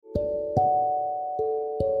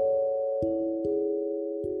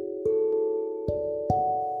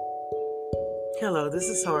Hello, this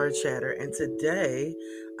is Hard Chatter, and today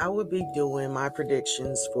I will be doing my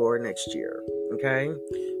predictions for next year, okay,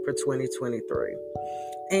 for 2023.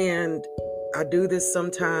 And I do this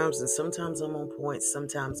sometimes, and sometimes I'm on point,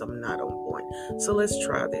 sometimes I'm not on point. So let's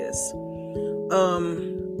try this.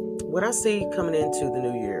 What I see coming into the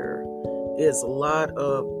new year is a lot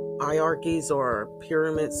of hierarchies or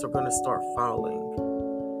pyramids are going to start falling,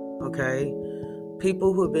 okay?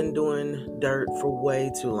 People who have been doing dirt for way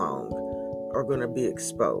too long are going to be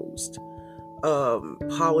exposed.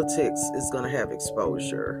 Politics is going to have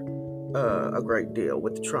exposure a great deal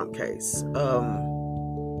with the Trump case.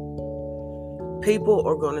 People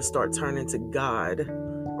are going to start turning to God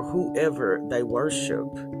or whoever they worship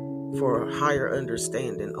for a higher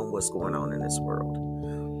understanding on what's going on in this world.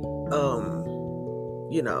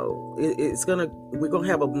 We're going to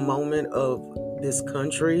have a moment of this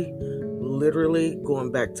country literally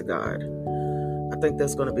going back to God. I think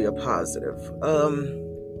that's going to be a positive.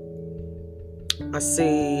 I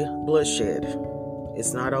see bloodshed.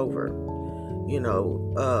 It's not over. You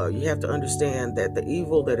have to understand that the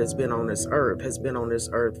evil that has been on this earth has been on this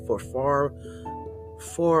earth for far,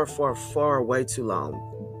 way too long,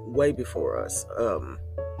 way before us.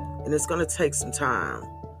 And it's going to take some time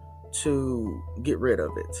to get rid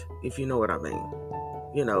of it, if you know what I mean.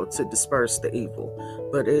 To disperse the evil.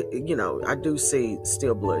 But I do see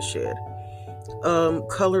still bloodshed.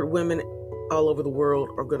 Colored women all over the world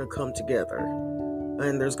are going to come together,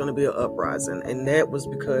 and there's going to be an uprising, and that was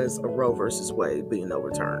because of Roe versus Wade being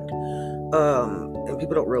overturned. And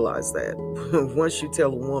people don't realize that. Once you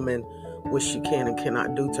tell a woman what she can and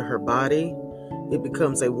cannot do to her body, it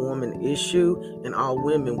becomes a woman issue, and all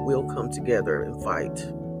women will come together and fight.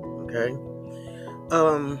 Okay?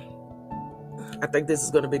 I think this is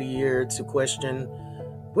going to be the year to question,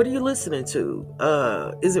 what are you listening to?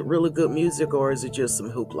 Is it really good music, or is it just some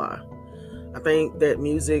hoopla? I think that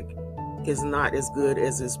music is not as good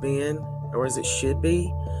as it's been or as it should be,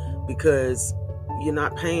 because you're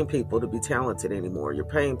not paying people to be talented anymore. You're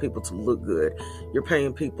paying people to look good. You're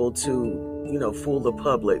paying people to, fool the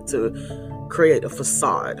public, to create a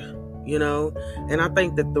facade, And I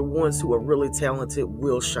think that the ones who are really talented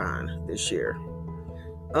will shine this year.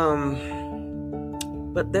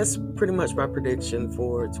 But that's pretty much my prediction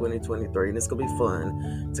for 2023. And it's going to be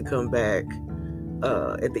fun to come back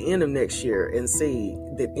at the end of next year and see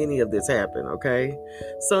that any of this happened, okay?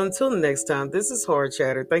 So until the next time, this is Hard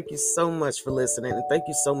Chatter. Thank you so much for listening, and thank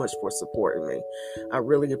you so much for supporting me. I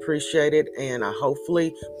really appreciate it, and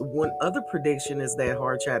hopefully the one other prediction is that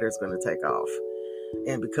Hard Chatter is going to take off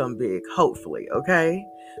and become big, hopefully, okay?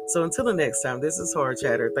 So until the next time, this is Hard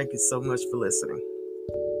Chatter. Thank you so much for listening.